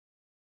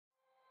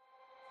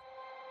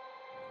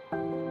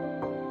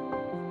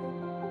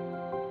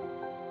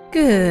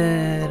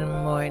Good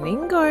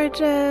morning,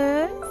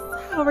 gorgeous.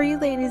 How are you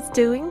ladies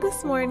doing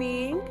this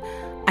morning?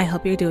 I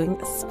hope you're doing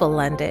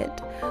splendid.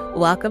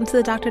 Welcome to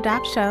the Dr.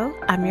 Dap Show.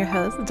 I'm your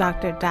host,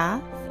 Dr.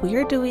 Dap. We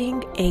are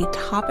doing a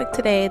topic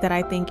today that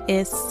I think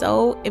is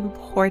so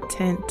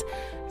important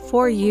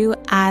for you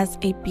as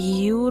a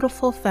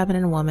beautiful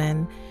feminine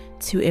woman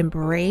to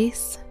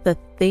embrace the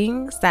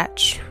things that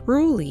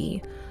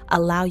truly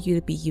allow you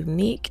to be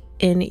unique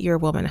in your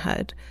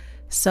womanhood.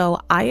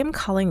 So I am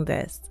calling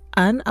this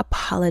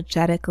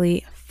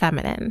Unapologetically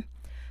Feminine.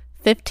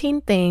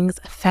 15 things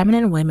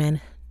feminine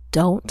women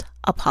don't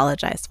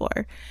apologize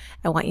for.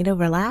 I want you to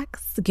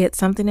relax, get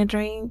something to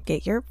drink,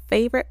 get your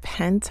favorite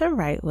pen to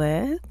write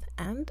with,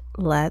 and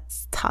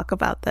let's talk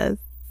about this.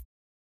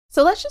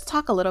 So let's just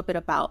talk a little bit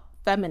about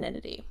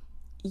femininity.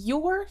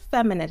 Your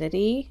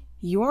femininity,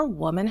 your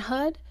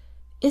womanhood,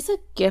 is a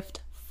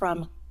gift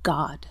from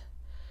God.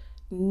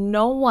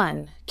 No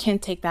one can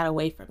take that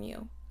away from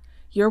you.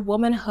 Your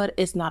womanhood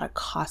is not a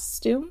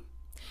costume.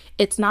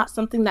 It's not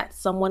something that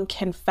someone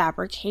can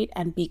fabricate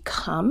and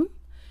become.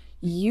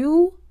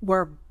 You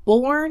were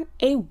born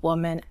a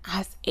woman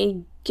as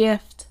a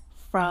gift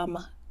from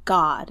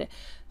God.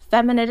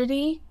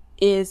 Femininity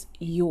is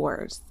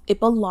yours.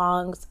 It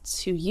belongs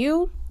to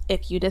you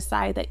if you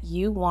decide that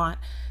you want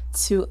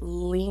to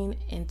lean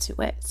into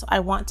it. So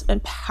I want to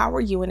empower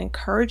you and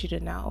encourage you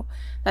to know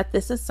that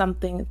this is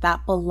something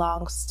that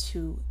belongs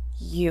to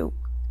you,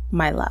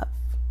 my love.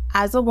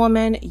 As a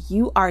woman,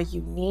 you are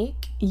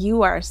unique,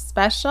 you are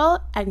special,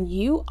 and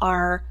you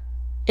are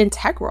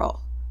integral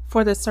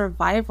for the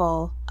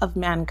survival of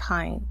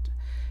mankind.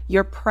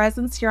 Your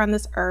presence here on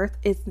this earth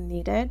is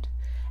needed,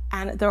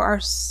 and there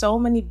are so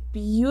many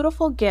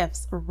beautiful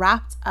gifts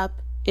wrapped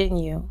up in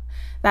you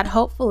that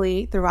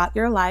hopefully throughout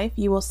your life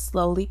you will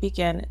slowly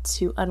begin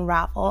to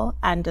unravel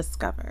and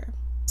discover.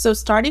 So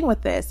starting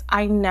with this,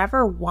 I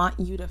never want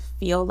you to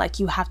feel like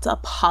you have to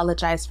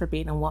apologize for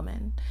being a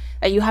woman,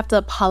 that you have to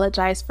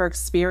apologize for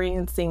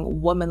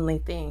experiencing womanly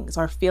things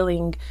or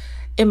feeling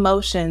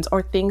emotions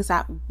or things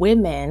that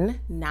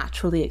women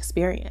naturally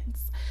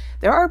experience.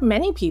 There are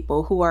many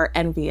people who are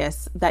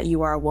envious that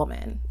you are a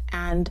woman,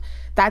 and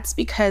that's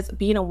because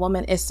being a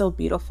woman is so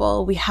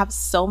beautiful. We have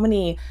so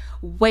many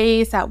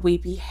ways that we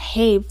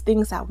behave,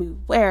 things that we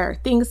wear,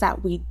 things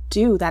that we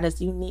do that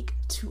is unique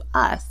to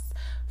us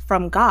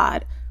from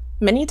God.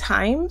 Many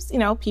times,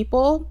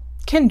 people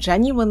can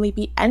genuinely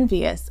be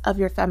envious of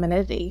your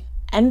femininity,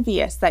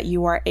 envious that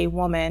you are a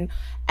woman,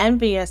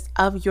 envious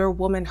of your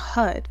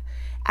womanhood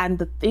and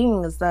the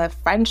things, the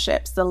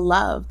friendships, the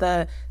love,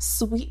 the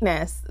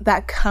sweetness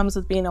that comes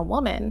with being a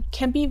woman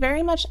can be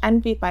very much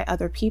envied by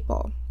other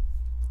people.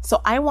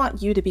 So I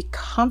want you to be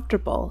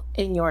comfortable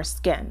in your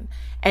skin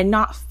and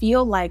not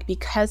feel like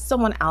because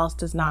someone else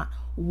does not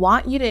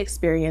want you to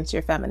experience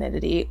your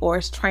femininity or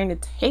is trying to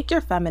take your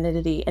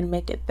femininity and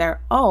make it their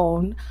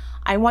own.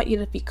 I want you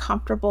to be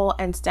comfortable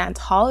and stand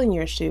tall in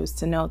your shoes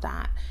to know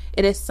that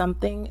it is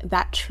something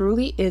that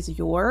truly is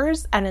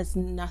yours and is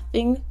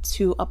nothing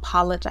to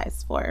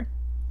apologize for.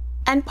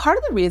 And part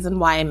of the reason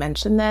why I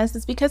mention this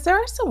is because there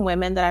are some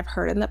women that I've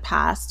heard in the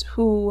past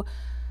who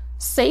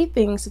say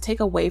things to take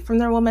away from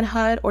their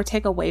womanhood or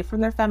take away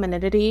from their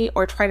femininity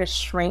or try to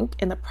shrink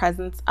in the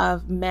presence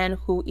of men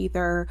who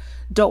either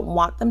don't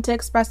want them to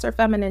express their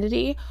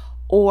femininity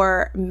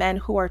or men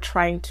who are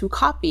trying to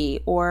copy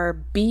or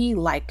be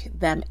like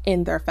them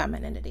in their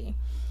femininity.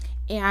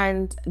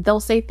 And they'll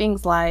say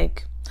things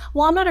like,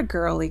 well, I'm not a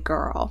girly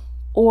girl,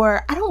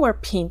 or I don't wear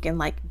pink and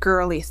like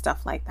girly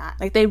stuff like that.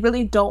 Like they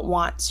really don't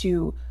want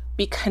to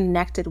be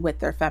connected with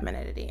their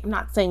femininity. I'm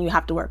not saying you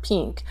have to wear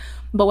pink,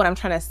 but what I'm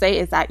trying to say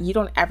is that you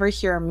don't ever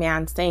hear a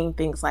man saying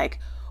things like,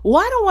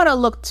 well, I don't want to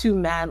look too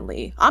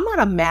manly. I'm not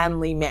a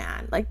manly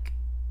man. Like,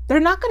 they're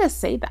not going to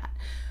say that.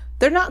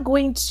 They're not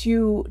going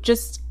to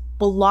just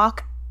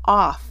block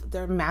off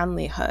their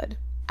manlyhood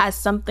as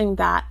something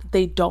that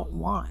they don't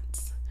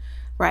want,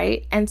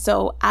 right? And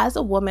so as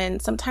a woman,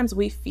 sometimes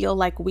we feel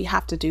like we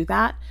have to do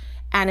that.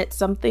 And it's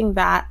something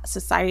that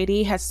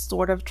society has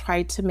sort of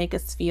tried to make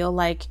us feel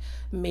like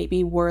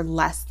maybe we're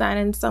less than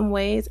in some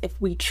ways if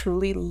we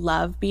truly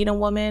love being a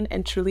woman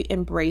and truly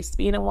embrace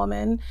being a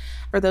woman.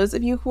 For those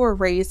of you who were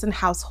raised in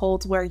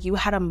households where you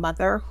had a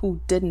mother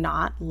who did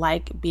not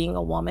like being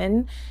a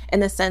woman in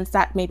the sense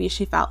that maybe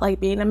she felt like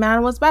being a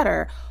man was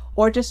better,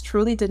 or just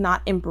truly did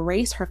not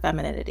embrace her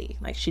femininity,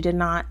 like she did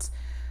not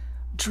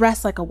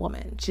dress like a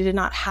woman. She did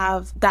not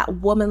have that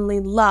womanly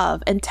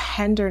love and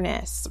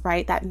tenderness,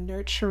 right? That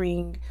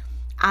nurturing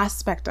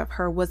aspect of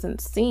her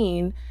wasn't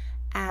seen.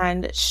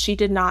 And she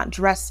did not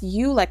dress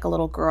you like a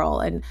little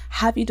girl and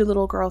have you do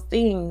little girl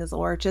things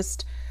or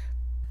just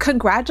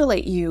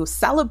congratulate you,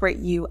 celebrate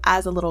you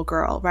as a little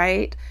girl,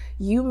 right?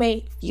 You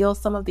may feel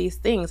some of these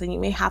things and you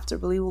may have to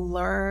really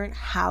learn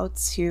how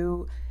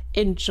to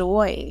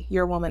enjoy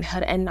your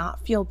womanhood and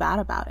not feel bad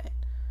about it.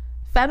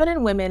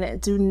 Feminine women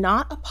do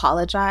not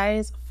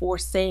apologize for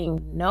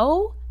saying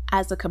no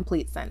as a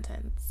complete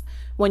sentence.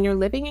 When you're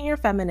living in your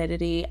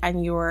femininity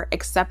and you're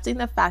accepting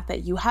the fact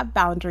that you have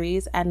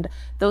boundaries and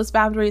those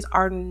boundaries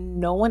are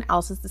no one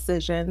else's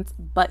decisions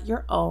but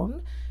your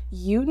own,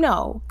 you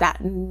know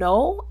that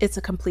no is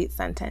a complete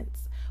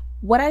sentence.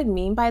 What I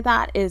mean by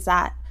that is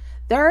that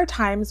there are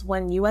times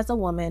when you as a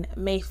woman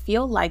may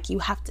feel like you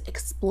have to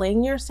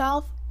explain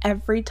yourself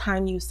every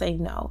time you say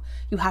no.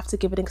 You have to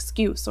give an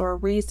excuse or a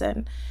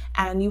reason,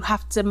 and you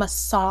have to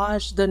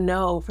massage the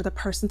no for the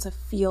person to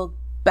feel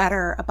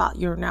better about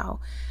your no.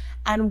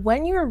 And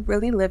when you're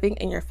really living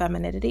in your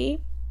femininity,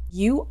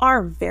 you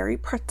are very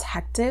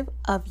protective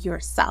of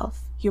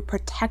yourself. You're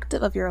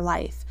protective of your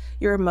life,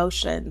 your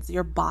emotions,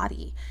 your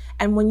body.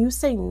 And when you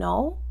say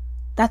no,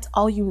 that's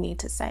all you need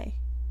to say.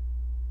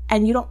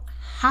 And you don't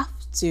have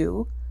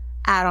to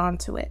add on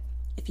to it.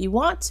 If you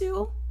want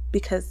to,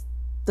 because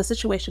the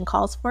situation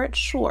calls for it,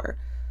 sure.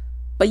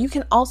 But you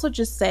can also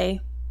just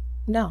say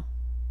no.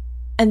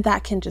 And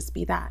that can just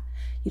be that.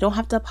 You don't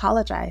have to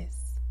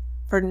apologize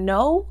for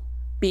no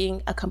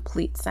being a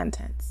complete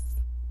sentence.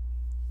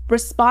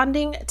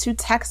 Responding to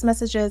text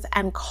messages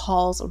and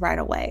calls right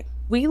away.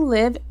 We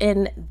live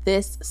in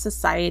this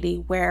society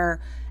where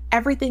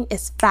everything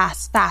is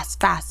fast, fast,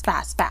 fast,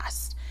 fast,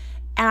 fast.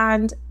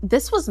 And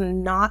this was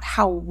not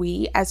how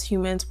we as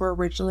humans were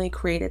originally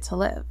created to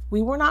live.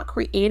 We were not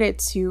created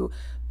to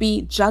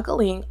be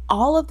juggling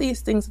all of these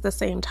things at the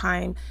same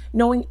time,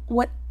 knowing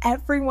what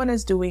everyone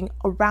is doing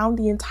around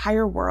the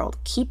entire world,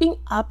 keeping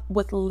up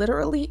with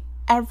literally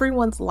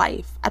everyone's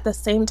life at the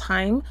same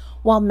time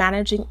while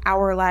managing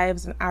our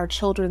lives and our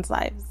children's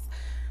lives.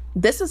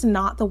 This is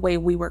not the way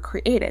we were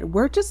created.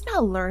 We're just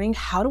now learning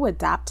how to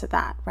adapt to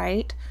that,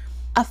 right?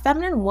 A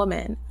feminine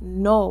woman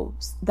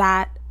knows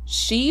that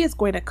she is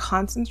going to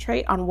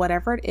concentrate on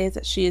whatever it is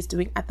that she is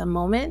doing at the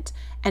moment,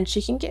 and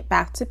she can get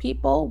back to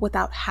people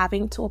without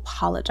having to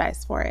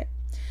apologize for it.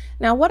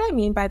 Now, what I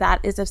mean by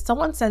that is if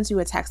someone sends you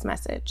a text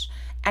message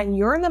and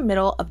you're in the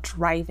middle of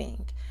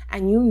driving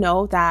and you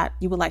know that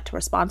you would like to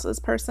respond to this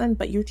person,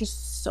 but you're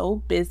just so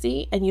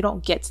busy and you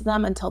don't get to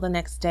them until the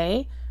next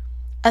day,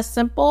 a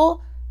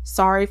simple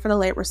sorry for the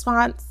late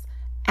response,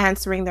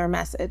 answering their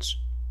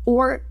message,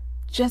 or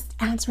just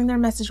answering their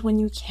message when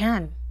you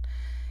can,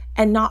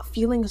 and not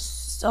feeling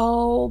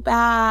so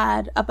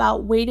bad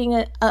about waiting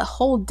a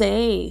whole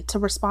day to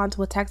respond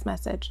to a text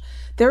message.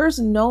 There is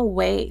no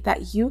way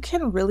that you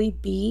can really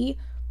be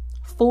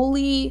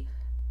fully,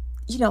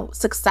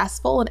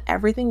 successful in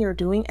everything you're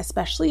doing,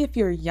 especially if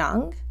you're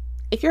young.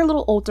 If you're a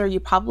little older, you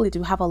probably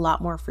do have a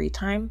lot more free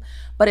time.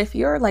 But if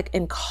you're like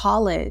in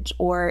college,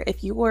 or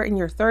if you were in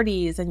your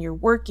 30s and you're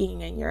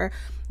working and you're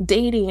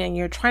dating and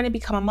you're trying to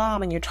become a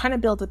mom and you're trying to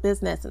build a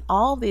business and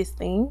all of these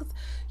things,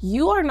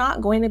 you are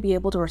not going to be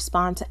able to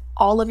respond to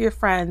all of your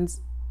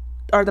friends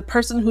or the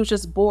person who's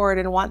just bored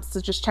and wants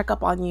to just check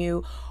up on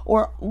you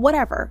or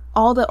whatever,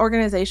 all the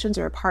organizations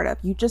you're a part of.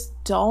 You just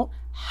don't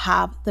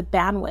have the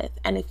bandwidth.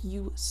 And if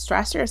you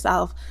stress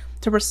yourself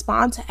to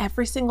respond to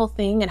every single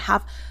thing and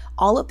have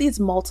all of these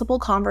multiple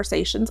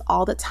conversations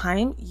all the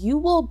time, you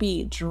will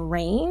be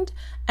drained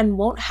and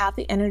won't have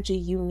the energy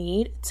you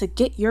need to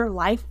get your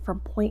life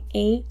from point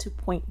A to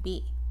point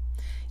B.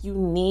 You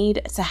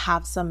need to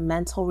have some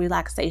mental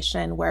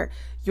relaxation where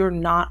you're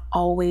not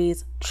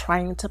always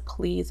trying to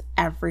please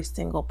every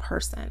single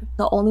person.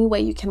 The only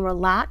way you can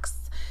relax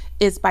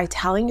is by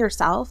telling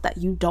yourself that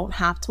you don't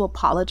have to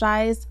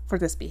apologize for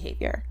this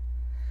behavior.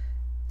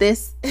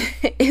 This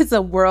is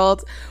a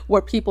world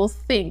where people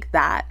think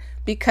that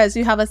because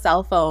you have a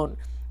cell phone,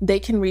 they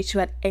can reach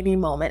you at any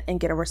moment and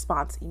get a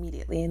response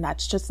immediately. And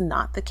that's just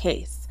not the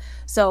case.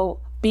 So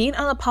being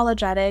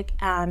unapologetic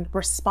and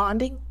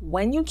responding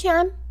when you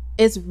can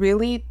is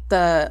really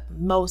the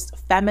most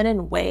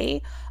feminine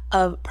way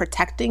of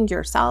protecting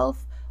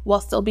yourself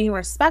while still being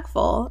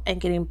respectful and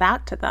getting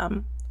back to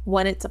them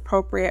when it's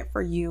appropriate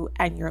for you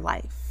and your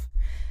life.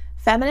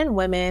 Feminine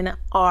women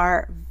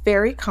are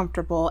very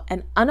comfortable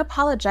and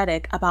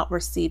unapologetic about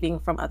receiving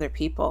from other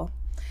people.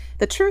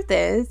 The truth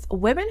is,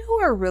 women who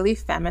are really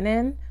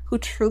feminine, who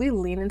truly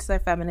lean into their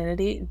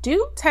femininity,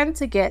 do tend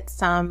to get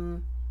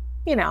some,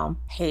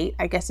 hate,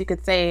 I guess you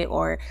could say,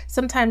 or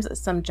sometimes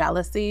some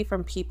jealousy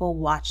from people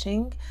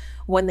watching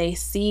when they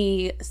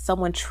see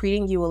someone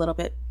treating you a little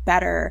bit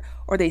better,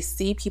 or they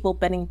see people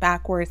bending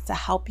backwards to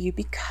help you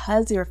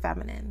because you're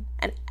feminine.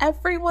 And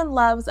everyone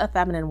loves a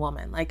feminine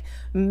woman. Like,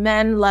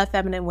 men love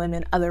feminine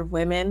women, other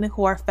women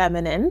who are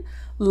feminine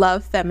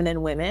love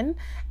feminine women.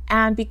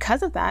 And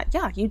because of that,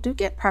 you do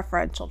get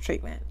preferential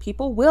treatment.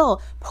 People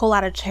will pull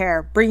out a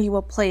chair, bring you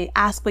a plate,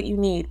 ask what you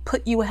need,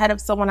 put you ahead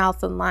of someone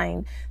else in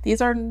line.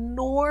 These are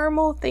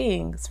normal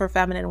things for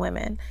feminine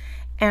women.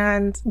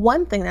 And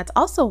one thing that's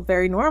also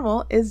very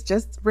normal is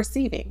just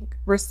receiving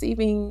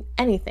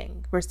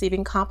anything,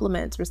 receiving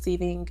compliments,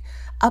 receiving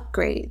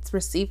upgrades,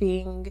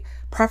 receiving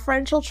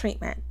preferential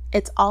treatment.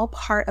 It's all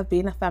part of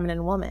being a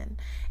feminine woman.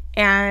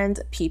 And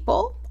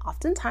people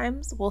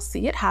oftentimes will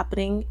see it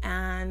happening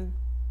and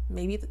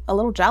maybe a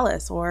little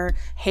jealous or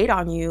hate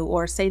on you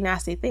or say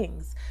nasty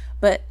things.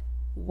 But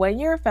When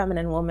you're a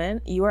feminine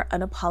woman, you are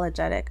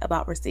unapologetic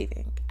about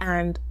receiving,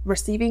 and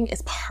receiving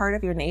is part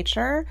of your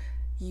nature.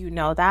 You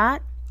know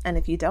that. And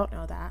if you don't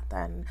know that,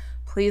 then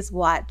please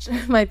watch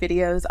my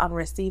videos on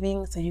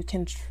receiving so you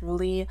can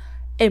truly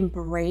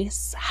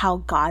embrace how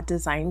God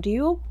designed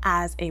you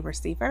as a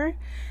receiver.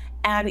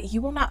 And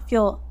you will not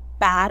feel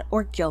bad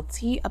or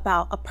guilty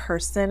about a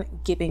person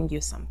giving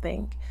you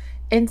something.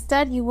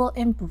 Instead, you will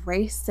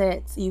embrace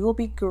it. You will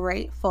be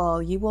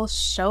grateful. You will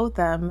show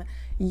them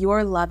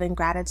your love and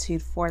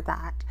gratitude for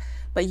that.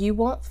 But you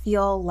won't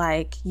feel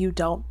like you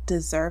don't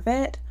deserve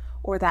it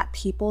or that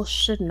people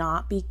should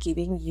not be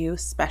giving you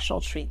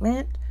special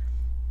treatment,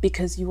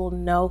 because you will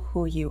know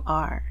who you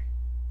are.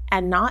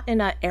 And not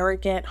in an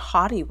arrogant,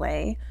 haughty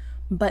way,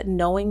 but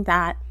knowing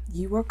that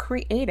you were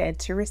created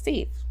to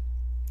receive.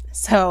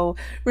 So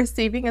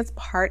receiving is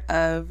part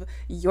of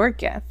your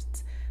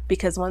gift,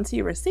 because once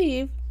you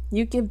receive,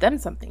 you give them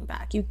something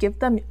back. You give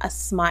them a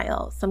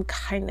smile, some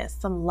kindness,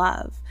 some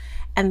love,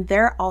 and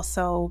they're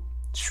also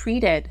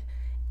treated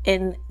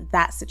in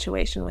that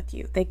situation with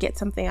you. They get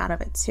something out of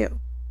it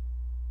too.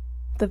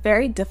 The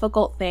very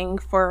difficult thing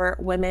for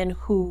women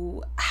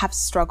who have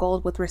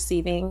struggled with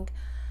receiving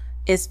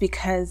is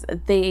because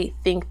they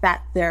think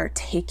that they're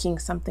taking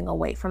something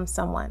away from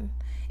someone.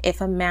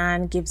 If a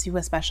man gives you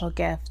a special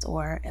gift,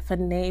 or if a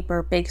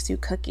neighbor bakes you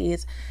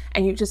cookies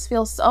and you just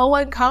feel so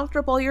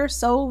uncomfortable, you're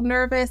so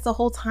nervous the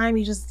whole time,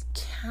 you just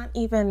can't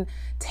even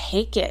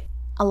take it.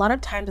 A lot of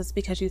times it's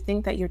because you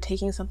think that you're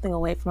taking something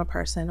away from a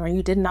person, or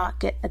you did not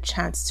get a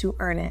chance to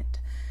earn it.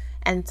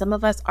 And some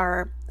of us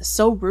are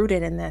so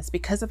rooted in this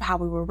because of how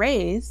we were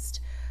raised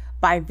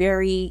by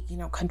very,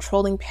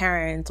 controlling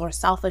parents or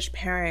selfish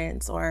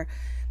parents, or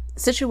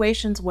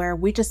situations where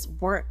we just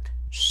weren't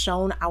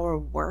shown our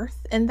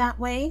worth in that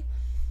way.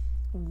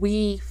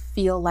 We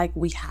feel like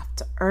we have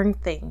to earn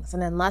things.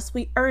 And unless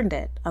we earned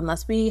it,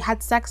 unless we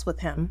had sex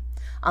with him,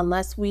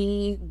 unless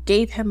we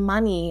gave him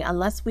money,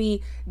 unless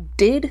we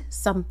did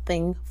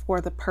something for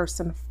the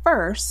person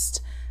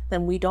first,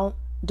 then we don't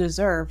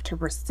deserve to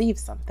receive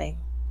something.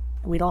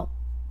 We don't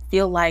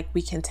feel like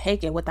we can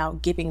take it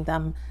without giving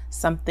them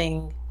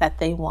something that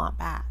they want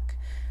back.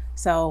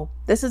 So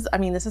this is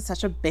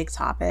such a big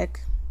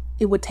topic.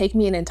 It would take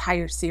me an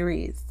entire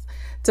series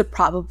to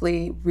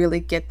probably really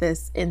get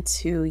this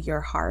into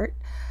your heart,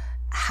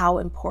 how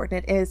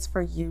important it is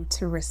for you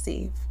to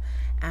receive.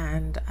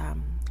 And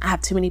I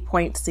have too many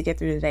points to get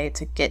through today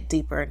to get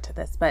deeper into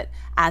this. But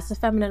as a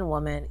feminine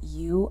woman,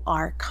 you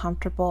are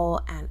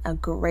comfortable and a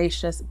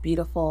gracious,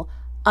 beautiful,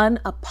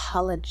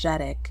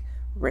 unapologetic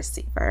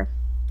receiver.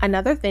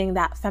 Another thing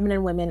that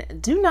feminine women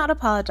do not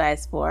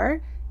apologize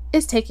for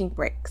is taking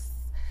breaks.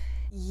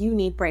 You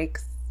need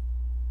breaks.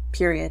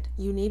 Period.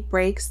 You need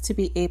breaks to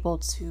be able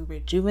to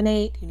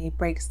rejuvenate. You need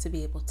breaks to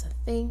be able to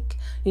think.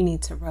 You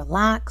need to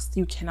relax.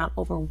 You cannot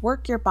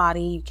overwork your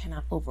body. You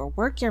cannot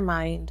overwork your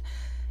mind.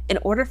 In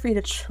order for you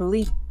to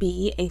truly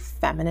be a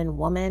feminine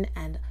woman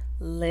and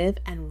live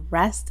and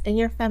rest in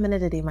your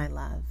femininity, my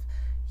love,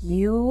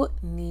 you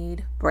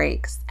need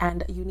breaks,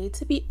 and you need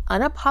to be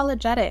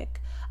unapologetic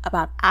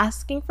about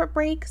asking for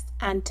breaks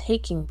and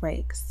taking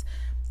breaks.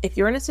 If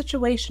you're in a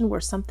situation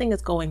where something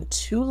is going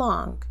too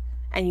long,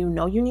 and you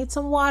need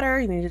some water,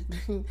 you need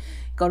to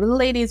go to the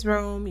ladies'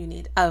 room, you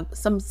need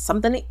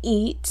something to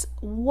eat,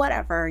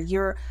 whatever,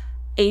 you're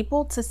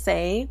able to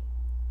say,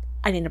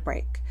 I need a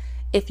break.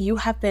 If you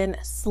have been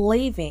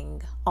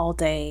slaving all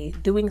day,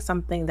 doing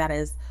something that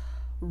is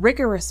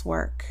rigorous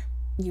work,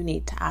 you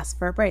need to ask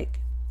for a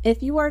break.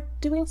 If you are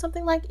doing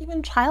something like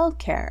even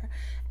childcare,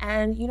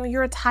 and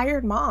you're a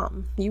tired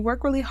mom, you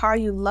work really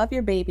hard, you love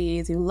your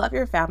babies, you love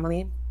your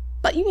family,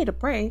 but you need a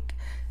break,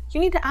 you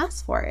need to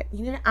ask for it.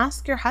 You need to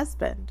ask your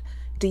husband,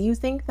 do you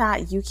think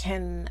that you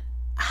can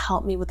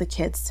help me with the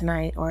kids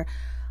tonight? Or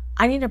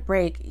I need a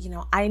break.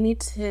 I need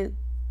to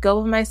go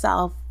with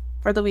myself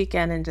for the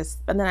weekend and just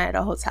spend the night at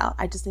a hotel.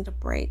 I just need a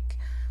break,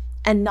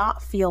 and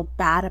not feel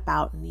bad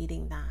about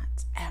needing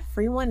that.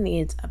 Everyone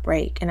needs a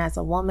break. And as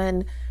a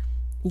woman,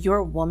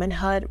 your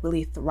womanhood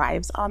really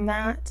thrives on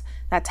that.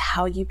 That's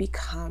how you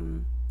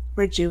become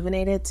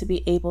rejuvenated to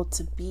be able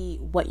to be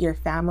what your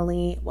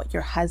family, what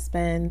your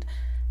husband,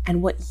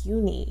 and what you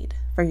need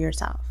for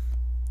yourself.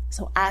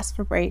 So ask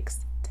for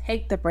breaks,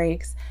 take the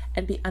breaks,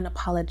 and be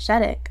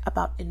unapologetic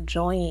about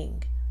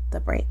enjoying the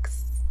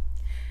breaks.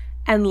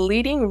 And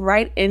leading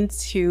right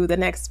into the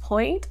next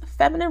point,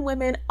 feminine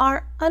women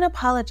are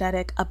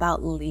unapologetic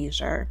about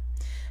leisure.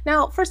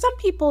 Now, for some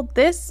people,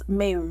 this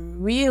may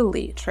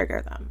really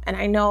trigger them. And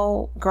I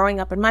know growing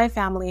up in my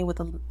family with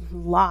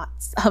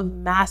lots of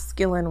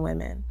masculine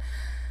women,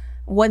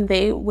 when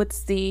they would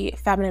see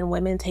feminine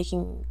women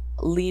taking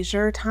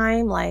leisure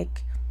time,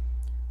 like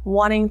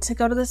wanting to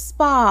go to the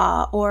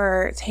spa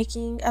or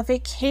taking a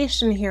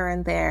vacation here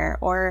and there,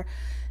 or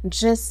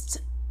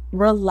just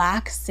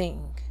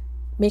relaxing,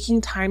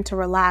 making time to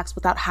relax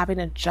without having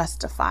to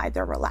justify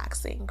their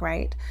relaxing,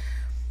 right?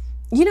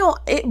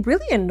 It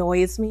really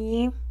annoys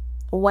me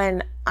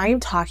when I'm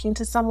talking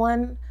to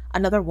someone,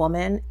 another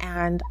woman,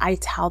 and I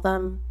tell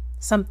them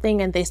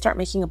something and they start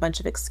making a bunch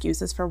of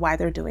excuses for why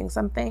they're doing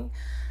something.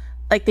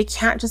 Like, they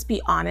can't just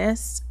be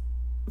honest.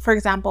 For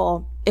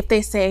example, if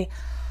they say,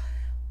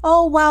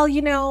 oh,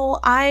 well,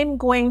 I'm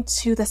going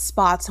to the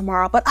spa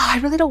tomorrow, but I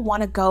really don't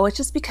want to go. It's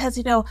just because,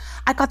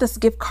 I got this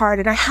gift card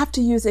and I have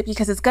to use it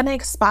because it's going to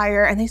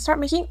expire. And they start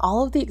making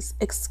all of these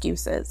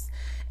excuses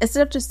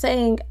instead of just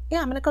saying, yeah,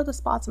 I'm going to go to the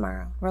spa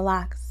tomorrow.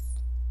 Relax.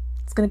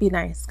 It's going to be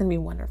nice. It's going to be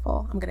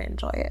wonderful. I'm going to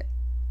enjoy it.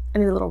 I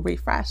need a little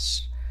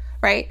refresh,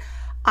 right?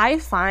 I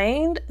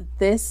find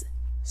this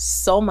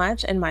so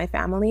much in my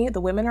family. The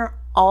women are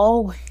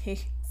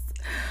always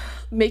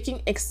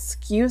making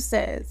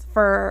excuses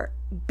for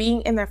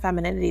being in their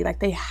femininity. Like,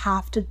 they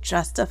have to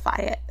justify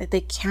it. Like,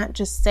 they can't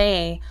just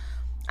say,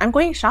 I'm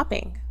going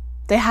shopping.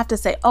 They have to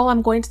say, oh,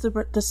 I'm going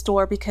to the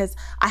store because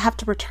I have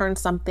to return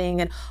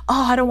something. And,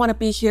 oh, I don't want to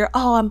be here.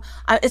 Oh,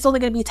 it's only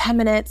going to be 10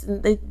 minutes.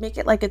 And they make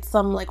it like it's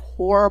some like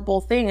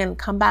horrible thing and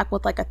come back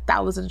with like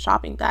 1,000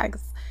 shopping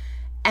bags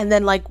and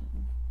then like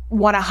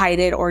want to hide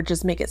it or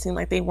just make it seem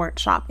like they weren't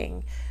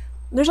shopping.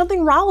 There's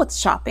nothing wrong with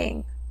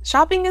shopping.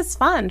 Shopping is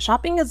fun.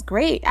 Shopping is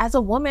great. As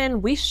a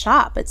woman, we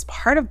shop. It's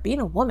part of being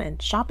a woman.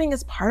 Shopping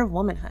is part of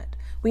womanhood.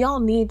 We all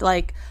need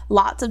like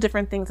lots of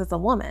different things as a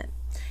woman.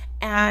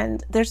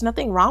 And there's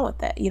nothing wrong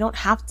with it. You don't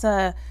have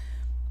to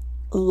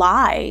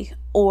lie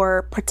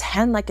or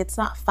pretend like it's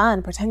not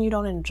fun, pretend you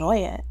don't enjoy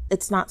it.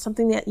 It's not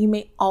something that you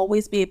may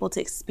always be able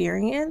to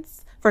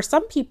experience. For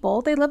some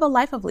people, they live a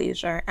life of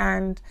leisure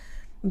and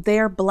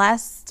they're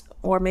blessed,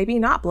 or maybe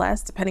not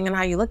blessed, depending on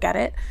how you look at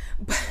it,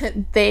 but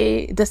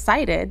they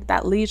decided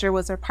that leisure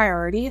was their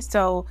priority.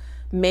 So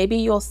maybe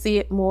you'll see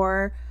it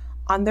more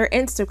on their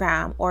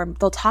Instagram, or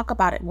they'll talk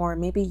about it more.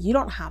 Maybe you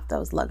don't have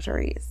those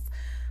luxuries.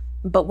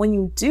 But when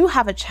you do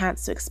have a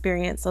chance to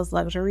experience those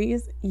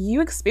luxuries,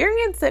 you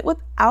experience it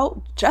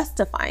without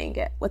justifying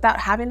it, without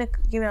having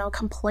to,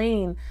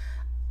 complain,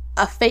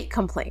 a fake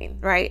complaint,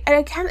 right?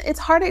 And it's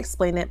hard to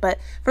explain it, but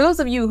for those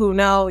of you who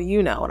know,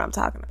 you know what I'm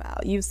talking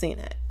about. You've seen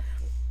it.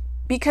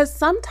 Because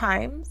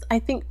sometimes I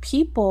think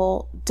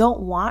people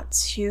don't want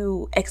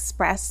to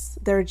express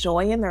their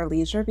joy and their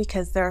leisure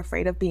because they're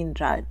afraid of being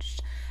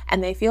judged.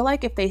 And they feel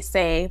like if they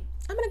say,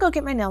 I'm going to go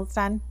get my nails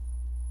done,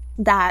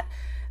 that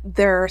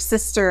their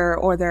sister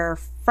or their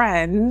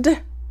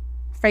friend,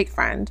 fake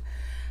friend,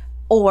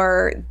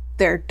 or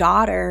their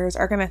daughters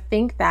are going to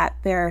think that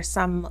they're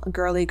some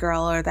girly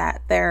girl or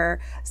that they're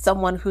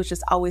someone who's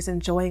just always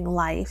enjoying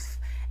life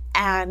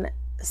and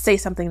say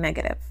something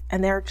negative,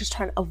 and they're just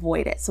trying to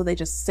avoid it. So they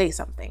just say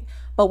something.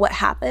 But what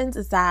happens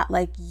is that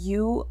like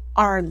you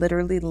are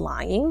literally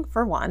lying,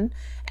 for one,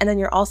 and then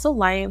you're also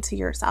lying to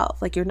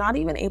yourself. Like, you're not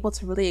even able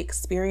to really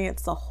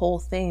experience the whole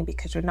thing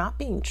because you're not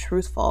being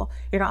truthful.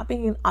 You're not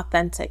being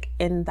authentic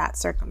in that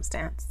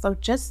circumstance. So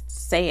just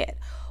say it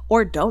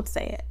or don't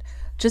say it.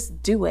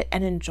 Just do it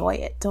and enjoy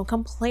it. Don't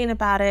complain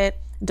about it.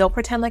 Don't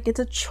pretend like it's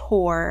a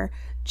chore.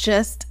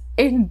 Just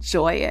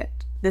enjoy it.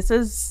 This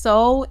is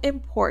so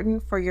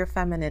important for your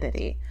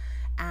femininity.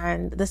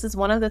 And this is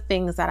one of the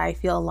things that I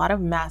feel a lot of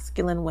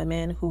masculine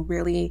women who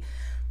really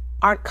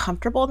aren't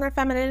comfortable in their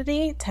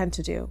femininity tend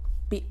to do.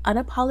 Be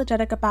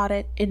unapologetic about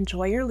it.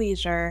 Enjoy your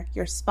leisure,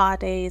 your spa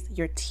days,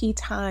 your tea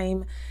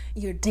time,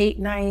 your date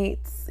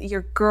nights,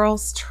 your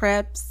girls'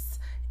 trips.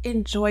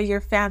 Enjoy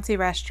your fancy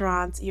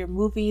restaurants, your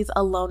movies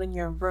alone in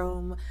your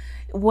room.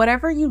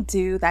 Whatever you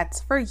do that's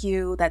for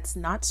you, that's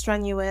not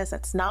strenuous,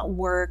 that's not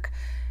work.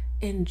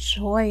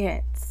 Enjoy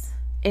it,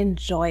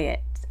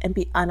 and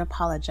be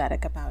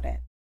unapologetic about it.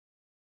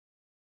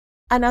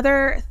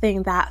 Another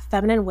thing that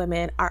feminine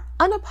women are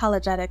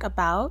unapologetic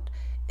about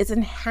is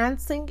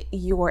enhancing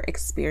your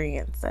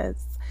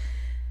experiences.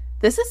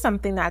 This is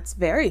something that's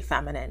very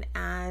feminine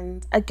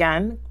and,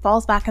 again,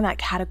 falls back in that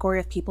category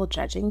of people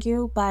judging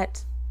you.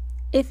 But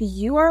if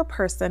you are a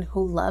person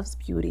who loves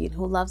beauty and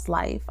who loves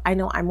life, I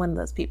know I'm one of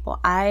those people.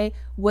 I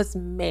was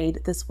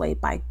made this way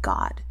by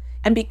God.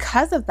 And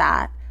because of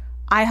that,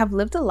 I have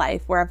lived a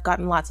life where I've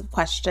gotten lots of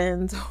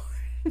questions,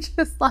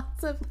 just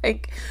lots of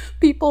like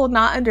people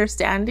not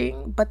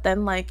understanding, but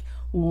then like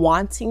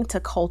wanting to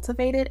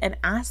cultivate it and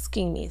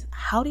asking me,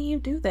 how do you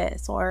do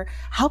this? Or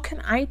how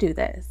can I do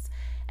this?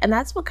 And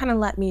that's what kind of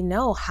let me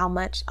know how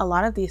much a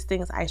lot of these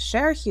things I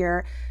share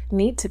here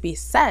need to be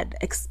said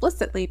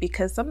explicitly,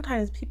 because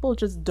sometimes people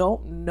just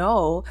don't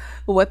know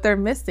what they're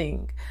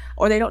missing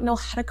or they don't know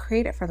how to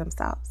create it for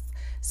themselves.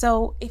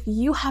 So if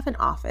you have an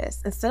office,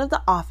 instead of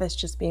the office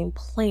just being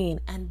plain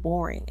and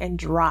boring and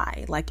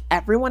dry like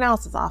everyone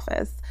else's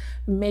office,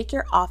 make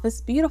your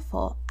office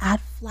beautiful. Add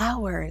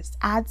flowers,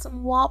 add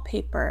some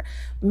wallpaper,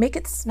 make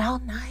it smell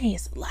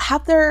nice.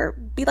 Have there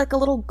be like a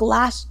little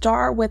glass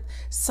jar with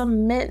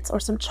some mint or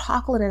some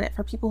chocolate in it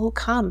for people who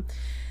come.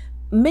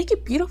 Make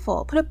it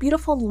beautiful. Put a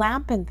beautiful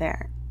lamp in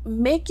there.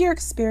 Make your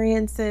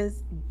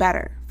experiences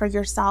better for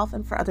yourself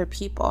and for other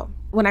people.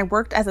 When I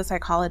worked as a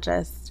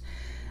psychologist,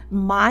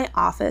 my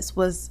office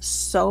was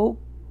so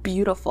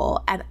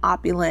beautiful and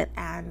opulent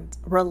and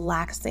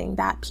relaxing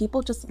that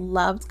people just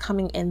loved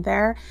coming in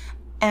there.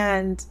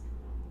 And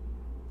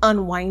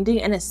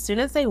unwinding. And as soon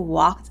as they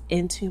walked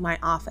into my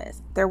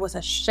office, there was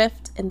a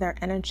shift in their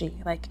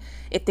energy. Like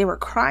if they were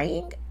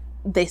crying,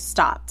 they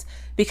stopped,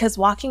 because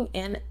walking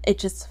in, it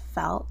just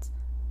felt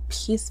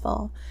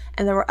peaceful.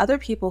 And there were other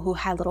people who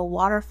had little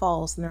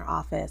waterfalls in their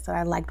office that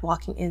I liked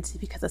walking into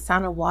because the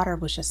sound of water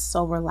was just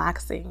so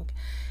relaxing.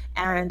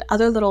 And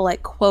other little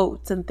like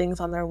quotes and things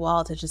on their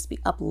wall to just be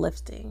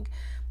uplifting.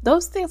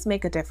 Those things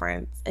make a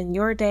difference in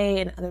your day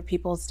and other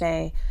people's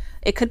day.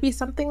 It could be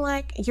something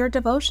like your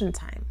devotion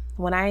time.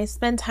 When I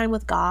spend time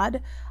with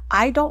God,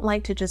 I don't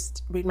like to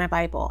just read my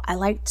Bible. I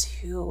like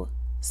to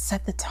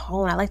set the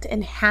tone. I like to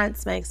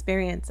enhance my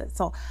experiences.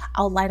 So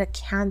I'll light a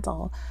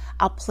candle.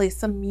 I'll play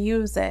some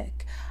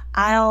music.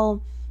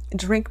 I'll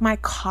drink my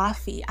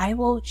coffee. I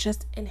will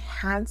just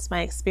enhance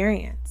my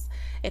experience.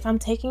 If I'm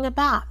taking a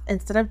bath,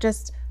 instead of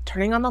just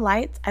turning on the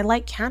lights, I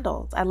light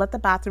candles. I let the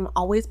bathroom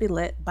always be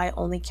lit by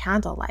only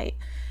candlelight.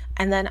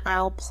 And then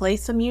I'll play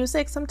some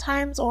music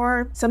sometimes,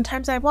 or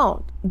sometimes I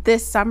won't.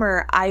 This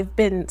summer, I've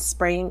been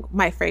spraying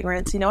my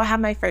fragrance. I have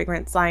my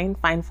fragrance line,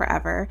 Fine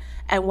Forever.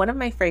 And one of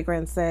my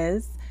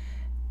fragrances,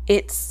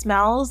 it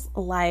smells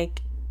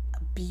like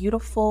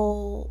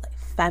beautiful,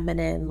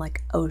 feminine,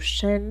 like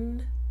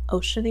oceany,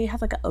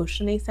 has like an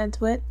oceany scent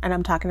to it. And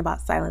I'm talking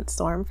about Silent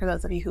Storm. For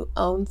those of you who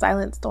own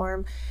Silent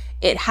Storm,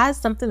 it has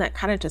something that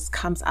kind of just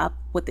comes up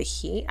with the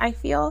heat, I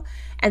feel.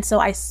 And so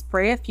I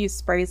spray a few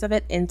sprays of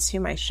it into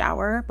my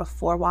shower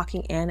before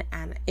walking in,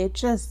 and it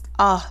just,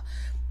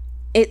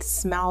 it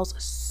smells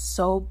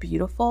so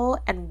beautiful.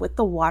 And with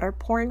the water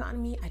pouring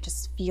on me, I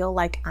just feel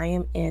like I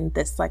am in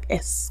this like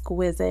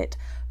exquisite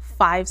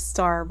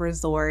 5-star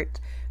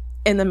resort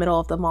in the middle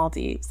of the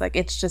Maldives. Like,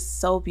 it's just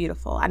so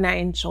beautiful, and I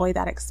enjoy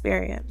that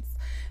experience.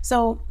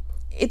 So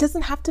it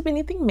doesn't have to be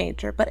anything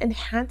major, but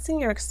enhancing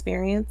your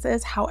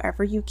experiences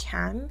however you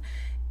can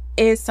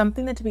is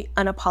something that to be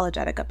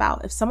unapologetic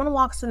about. If someone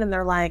walks in and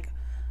they're like,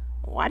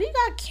 why do you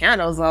got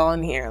candles all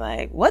in here?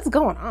 Like, what's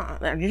going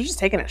on? You're just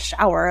taking a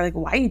shower. Like,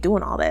 why are you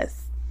doing all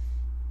this?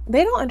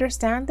 They don't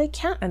understand. They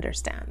can't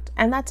understand.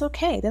 And that's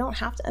okay. They don't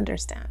have to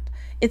understand.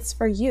 It's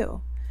for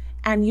you.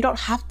 And you don't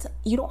have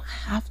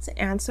to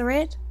answer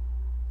it.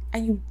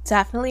 And you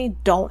definitely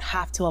don't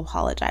have to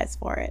apologize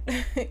for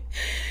it.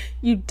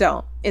 You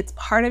don't. It's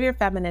part of your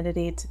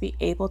femininity to be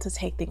able to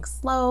take things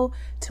slow,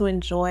 to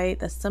enjoy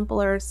the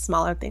simpler,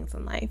 smaller things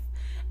in life,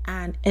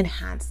 and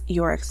enhance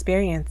your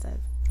experiences.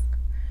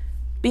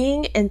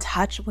 Being in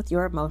touch with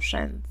your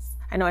emotions.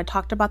 I know I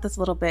talked about this a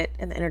little bit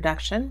in the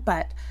introduction,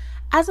 but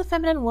as a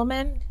feminine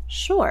woman,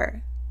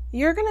 sure,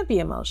 you're going to be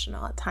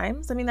emotional at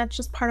times. I mean, that's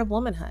just part of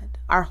womanhood.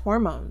 Our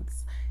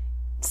hormones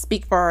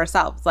speak for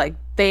ourselves. Like,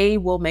 they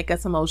will make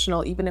us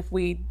emotional even if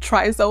we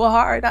try so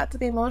hard not to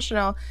be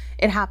emotional.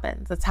 It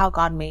happens. That's how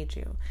God made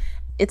you.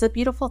 It's a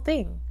beautiful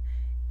thing.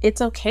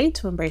 It's okay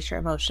to embrace your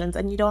emotions,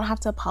 and you don't have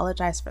to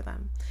apologize for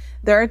them.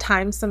 There are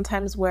times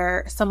sometimes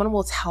where someone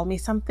will tell me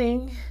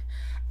something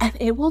and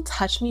it will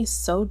touch me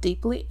so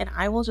deeply, and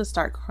I will just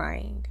start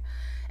crying,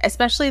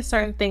 especially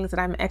certain things that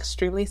I'm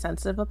extremely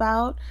sensitive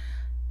about,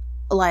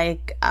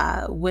 like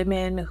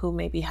women who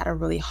maybe had a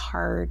really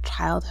hard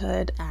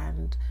childhood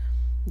and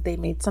they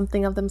made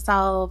something of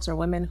themselves, or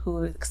women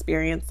who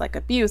experienced like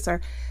abuse,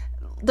 or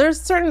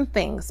there's certain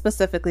things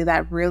specifically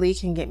that really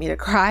can get me to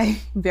cry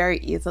very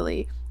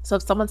easily. So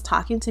if someone's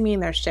talking to me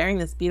and they're sharing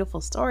this beautiful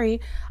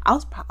story,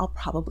 I'll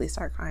probably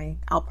start crying.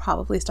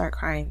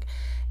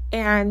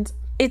 And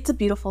it's a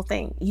beautiful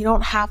thing. You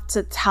don't have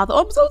to tell them,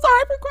 oh, I'm so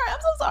sorry for crying.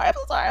 I'm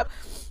so sorry.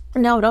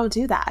 No, don't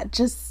do that.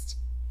 Just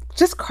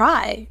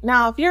cry.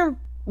 Now, if you're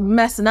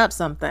messing up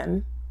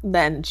something,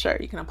 then sure,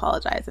 you can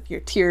apologize. If your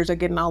tears are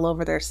getting all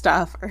over their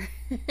stuff, or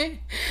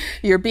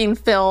you're being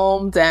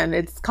filmed and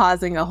it's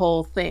causing a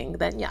whole thing,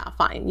 then yeah,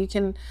 fine. You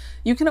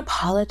can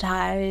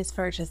apologize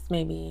for just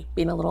maybe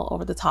being a little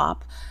over the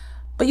top,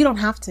 but you don't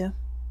have to.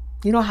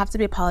 You don't have to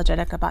be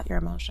apologetic about your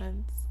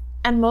emotions.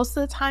 And most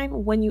of the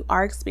time when you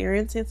are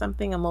experiencing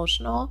something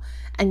emotional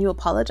and you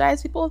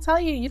apologize, people will tell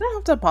you, you don't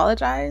have to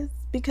apologize,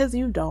 because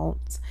you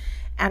don't.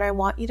 And I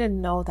want you to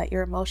know that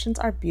your emotions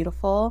are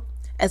beautiful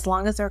as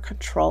long as they're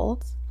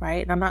controlled,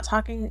 right? And I'm not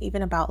talking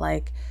even about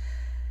like,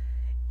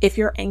 if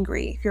you're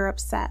angry, if you're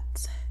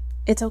upset,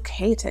 it's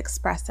okay to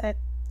express it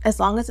as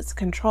long as it's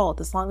controlled,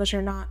 as long as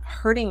you're not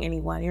hurting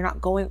anyone, you're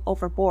not going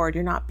overboard,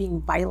 you're not being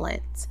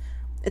violent.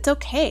 It's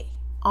okay.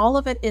 All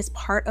of it is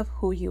part of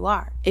who you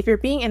are. If you're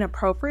being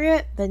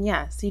inappropriate, then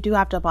yes, you do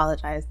have to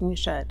apologize, and you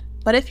should.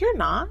 But if you're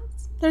not,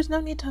 there's no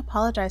need to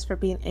apologize for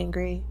being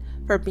angry,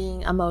 for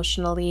being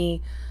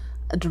emotionally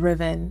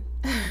driven.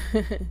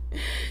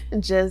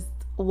 Just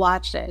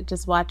watch it.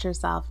 Just watch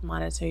yourself,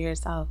 monitor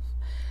yourself.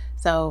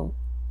 So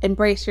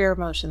embrace your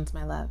emotions,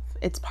 my love.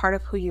 It's part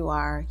of who you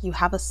are. You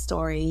have a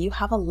story, you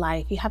have a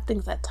life, you have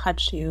things that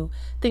touch you,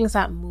 things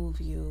that move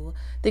you,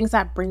 things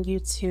that bring you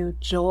to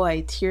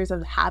joy, tears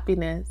of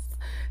happiness,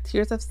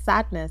 tears of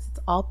sadness. It's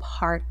all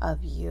part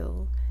of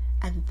you.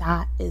 And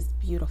that is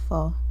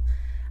beautiful.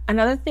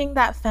 Another thing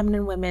that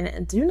feminine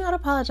women do not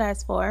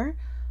apologize for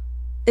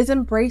is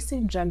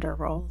embracing gender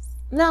roles.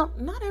 Now,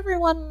 not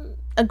everyone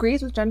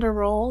agrees with gender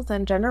roles,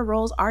 and gender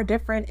roles are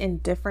different in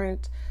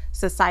different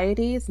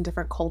societies and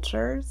different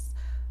cultures.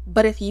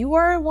 But if you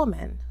are a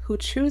woman who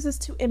chooses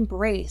to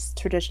embrace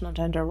traditional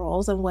gender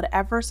roles in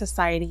whatever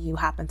society you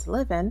happen to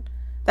live in,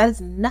 that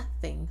is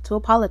nothing to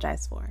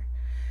apologize for.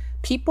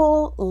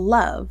 People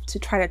love to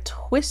try to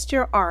twist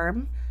your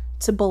arm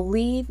to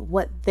believe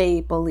what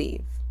they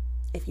believe.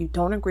 If you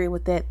don't agree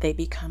with it, they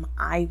become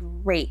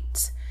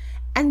irate.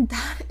 And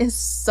that is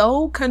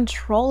so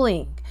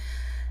controlling.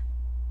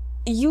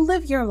 You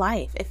live your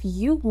life. If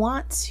you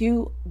want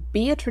to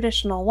be a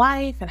traditional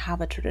wife and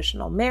have a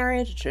traditional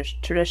marriage, a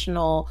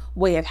traditional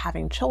way of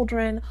having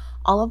children,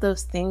 all of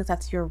those things,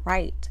 that's your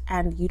right.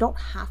 And you don't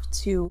have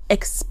to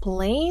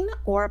explain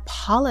or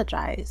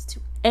apologize to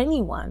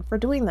anyone for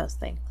doing those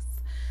things.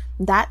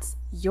 That's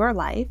your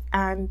life,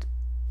 and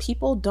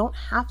people don't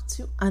have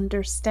to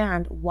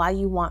understand why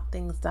you want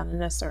things done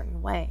in a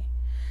certain way.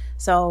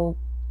 So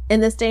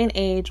in this day and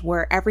age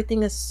where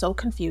everything is so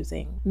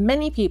confusing,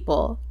 many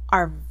people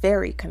are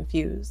very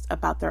confused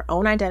about their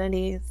own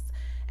identities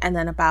and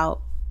then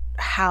about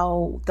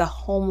how the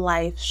home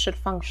life should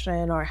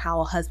function or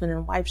how a husband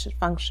and wife should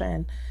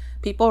function.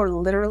 People are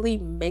literally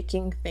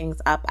making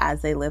things up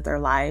as they live their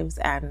lives,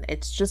 and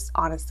it's just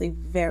honestly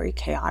very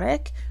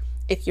chaotic.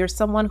 If you're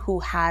someone who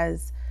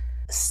has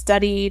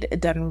studied,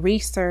 done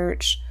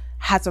research,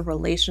 has a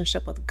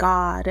relationship with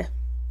God,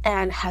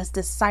 and has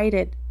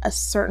decided a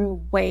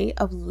certain way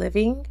of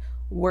living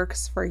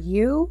works for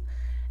you,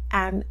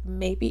 and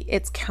maybe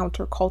it's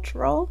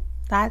countercultural,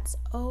 that's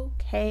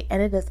okay.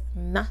 And it is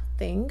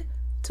nothing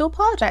to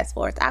apologize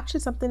for. It's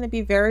actually something to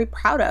be very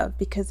proud of,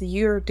 because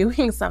you're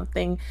doing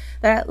something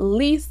that at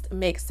least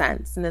makes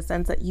sense, in the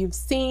sense that you've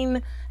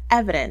seen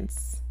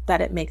evidence that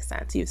it makes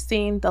sense. You've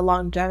seen the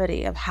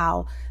longevity of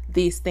how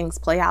these things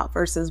play out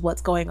versus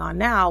what's going on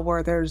now,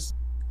 where there's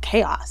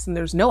chaos and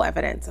there's no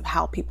evidence of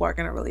how people are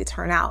going to really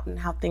turn out and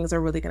how things are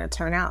really going to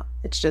turn out.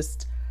 It's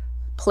just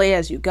play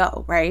as you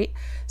go, right?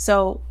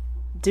 So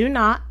do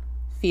not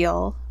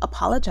feel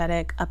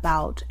apologetic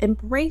about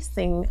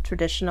embracing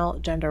traditional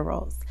gender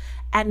roles.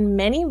 And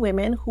many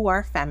women who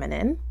are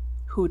feminine,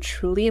 who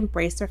truly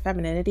embrace their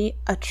femininity,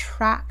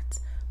 attract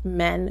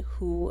men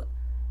who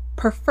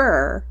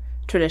prefer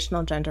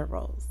traditional gender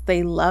roles.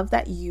 They love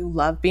that you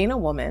love being a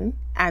woman,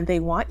 and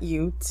they want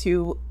you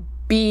to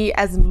be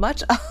as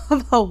much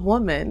of a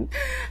woman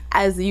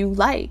as you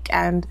like.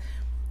 And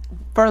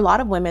for a lot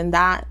of women,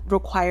 that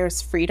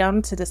requires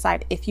freedom to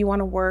decide if you want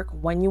to work,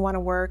 when you want to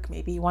work.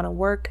 Maybe you want to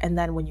work, and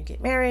then when you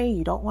get married,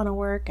 you don't want to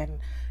work, and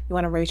you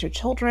want to raise your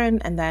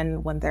children. And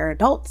then when they're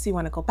adults, you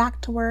want to go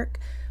back to work.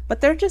 But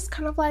they're just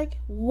kind of like,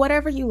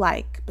 whatever you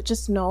like, but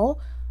just know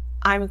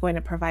I'm going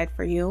to provide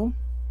for you.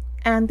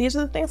 And these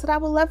are the things that I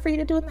would love for you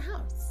to do in the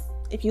house.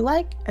 If you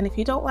like, and if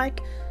you don't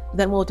like,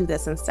 then we'll do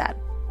this instead.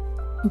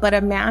 But a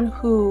man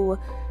who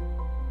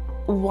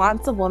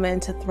wants a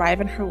woman to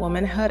thrive in her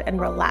womanhood and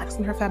relax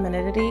in her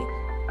femininity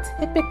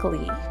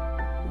typically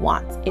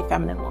wants a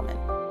feminine woman.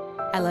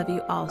 I love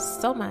you all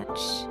so much.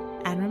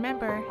 And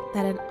remember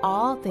that in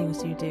all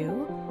things you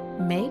do,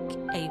 make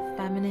a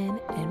feminine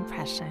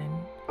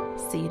impression.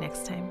 See you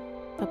next time.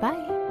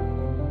 Bye-bye.